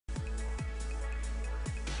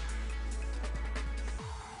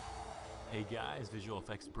Hey guys, Visual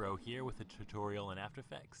Effects Bro here with a tutorial in After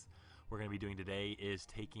Effects. What we're going to be doing today is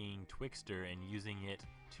taking Twixtor and using it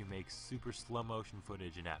to make super slow motion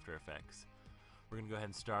footage in After Effects. We're going to go ahead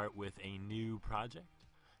and start with a new project.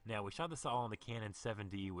 Now, we shot this all on the Canon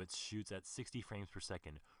 7D, which shoots at 60 frames per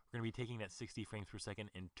second. We're going to be taking that 60 frames per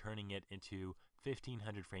second and turning it into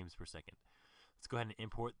 1500 frames per second. Let's go ahead and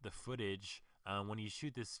import the footage. When you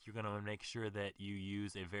shoot this, you're going to make sure that you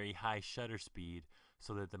use a very high shutter speed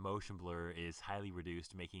so that the motion blur is highly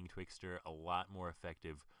reduced, making Twixtor a lot more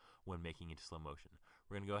effective when making into slow motion.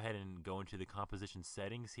 We're going to go ahead and go into the composition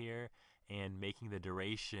settings here and making the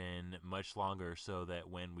duration much longer so that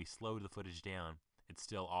when we slow the footage down, it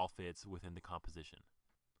still all fits within the composition.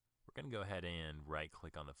 We're going to go ahead and right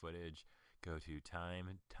click on the footage, go to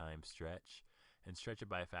time stretch, and stretch it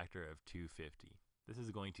by a factor of 250. This is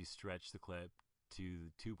going to stretch the clip to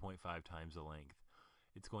 2.5 times the length.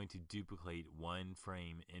 It's going to duplicate one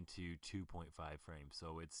frame into 2.5 frames.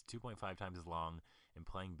 So it's 2.5 times as long and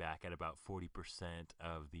playing back at about 40%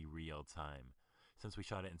 of the real time. Since we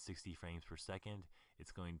shot it in 60 frames per second,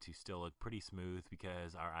 it's going to still look pretty smooth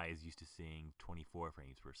because our eye is used to seeing 24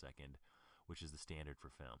 frames per second, which is the standard for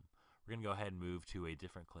film. We're going to go ahead and move to a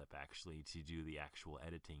different clip actually to do the actual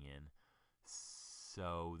editing in.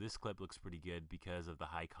 So this clip looks pretty good because of the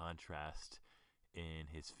high contrast in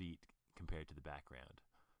his feet compared to the background.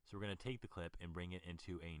 So we're going to take the clip and bring it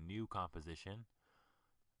into a new composition,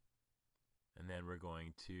 and then we're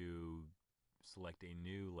going to select a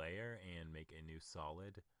new layer and make a new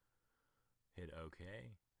solid. Hit OK.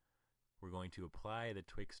 We're going to apply the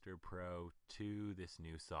Twixtor Pro to this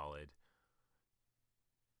new solid.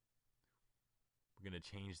 We're going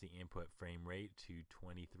to change the input frame rate to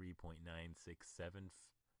 23.967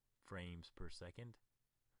 frames per second.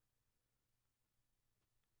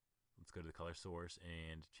 Let's go to the color source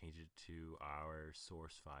and change it to our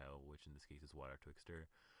source file, which in this case is Water Twixtor.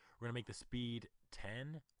 We're going to make the speed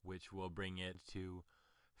 10, which will bring it to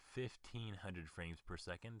 1500 frames per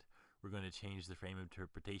second. We're going to change the frame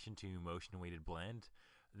interpretation to motion weighted blend.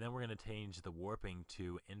 Then we're going to change the warping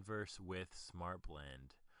to inverse with smart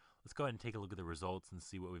blend. Let's go ahead and take a look at the results and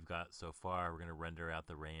see what we've got so far. We're going to render out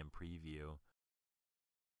the RAM preview.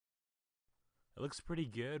 It looks pretty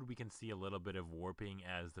good. We can see a little bit of warping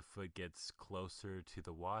as the foot gets closer to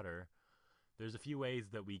the water. There's a few ways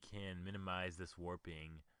that we can minimize this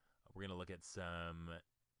warping. We're going to look at some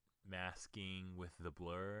masking with the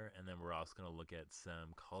blur, and then we're also going to look at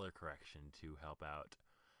some color correction to help out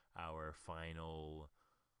our final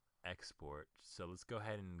export. So let's go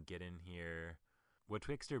ahead and get in here. What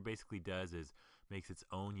Twixtor basically does is makes its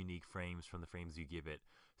own unique frames from the frames you give it.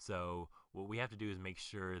 So what we have to do is make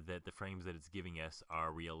sure that the frames that it's giving us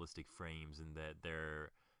are realistic frames and that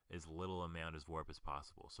there is little amount of warp as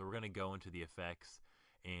possible. So we're going to go into the effects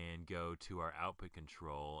and go to our output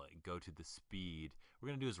control, go to the speed. What we're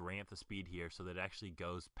going to do is ramp the speed here so that it actually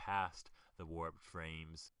goes past the warped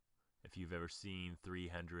frames. If you've ever seen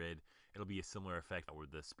 300, it'll be a similar effect where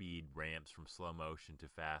the speed ramps from slow motion to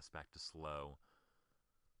fast back to slow.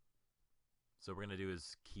 So what we're going to do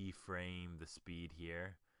is keyframe the speed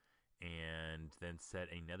here and then set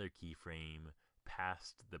another keyframe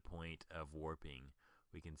past the point of warping.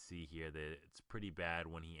 We can see here that it's pretty bad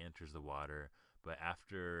when he enters the water, but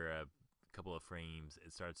after a couple of frames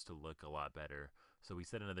it starts to look a lot better. So we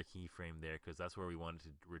set another keyframe there because that's where we want it to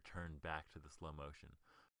return back to the slow motion.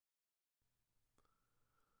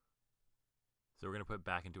 So we're going to put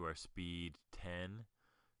back into our speed 10.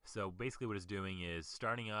 So basically what it's doing is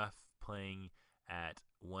starting off playing at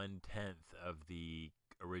 1/10 of the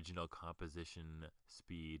original composition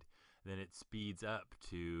speed, then it speeds up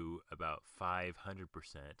to about 500%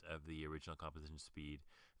 of the original composition speed,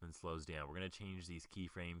 then slows down. We're going to change these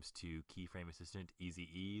keyframes to keyframe assistant easy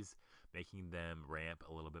ease, making them ramp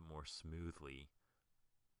a little bit more smoothly.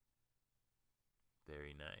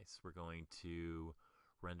 Very nice. We're going to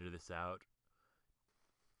render this out.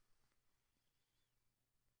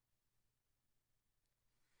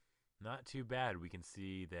 Not too bad. We can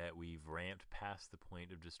see that we've ramped past the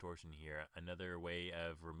point of distortion here. Another way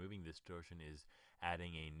of removing distortion is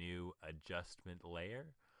adding a new adjustment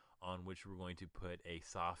layer on which we're going to put a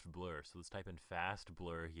soft blur. So let's type in fast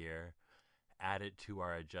blur here, add it to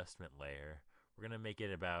our adjustment layer. We're going to make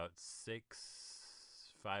it about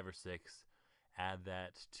 5 or 6, add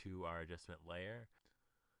that to our adjustment layer.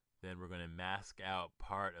 Then we're going to mask out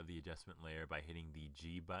part of the adjustment layer by hitting the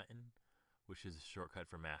G button, which is a shortcut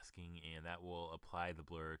for masking, and that will apply the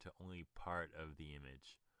blur to only part of the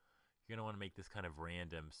image. You're going to want to make this kind of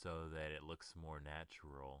random so that it looks more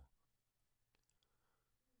natural.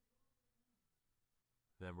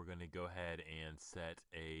 Then we're going to go ahead and set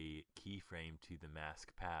a keyframe to the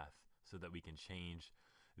mask path so that we can change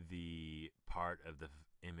the part of the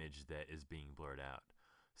image that is being blurred out.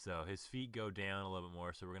 So his feet go down a little bit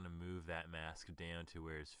more, so we're going to move that mask down to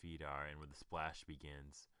where his feet are and where the splash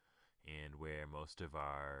begins and where most of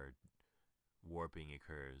our warping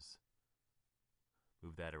occurs.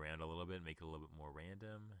 Move that around a little bit, make it a little bit more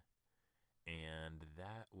random, and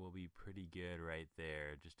that will be pretty good right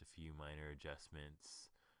there. Just a few minor adjustments.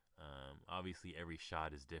 Obviously every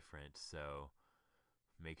shot is different, so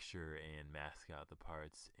make sure and mask out the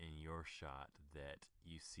parts in your shot that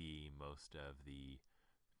you see most of the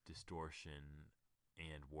distortion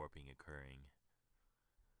and warping occurring.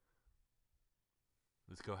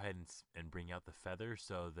 Let's go ahead and bring out the feather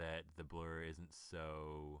so that the blur isn't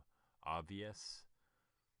so obvious.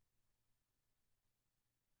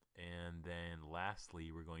 And then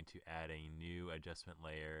lastly, we're going to add a new adjustment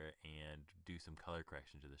layer and do some color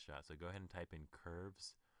correction to the shot. So go ahead and type in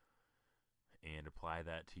curves and apply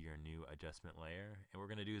that to your new adjustment layer. And what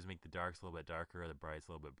we're going to do is make the darks a little bit darker, the brights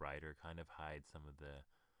a little bit brighter, kind of hide some of the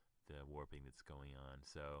warping that's going on.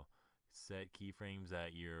 So set keyframes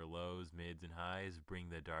at your lows, mids, and highs. Bring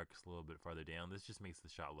the darks a little bit farther down. This just makes the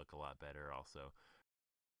shot look a lot better also.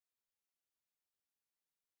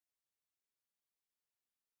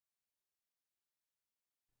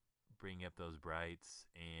 Bring up those brights,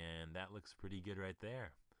 and that looks pretty good right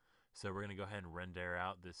there. So we're going to go ahead and render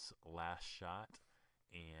out this last shot,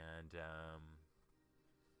 and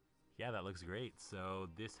yeah, that looks great. So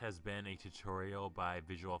this has been a tutorial by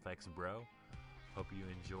Gfxtra. Hope you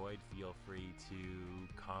enjoyed. Feel free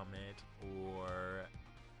to comment or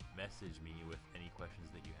message me with any questions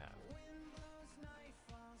that you have.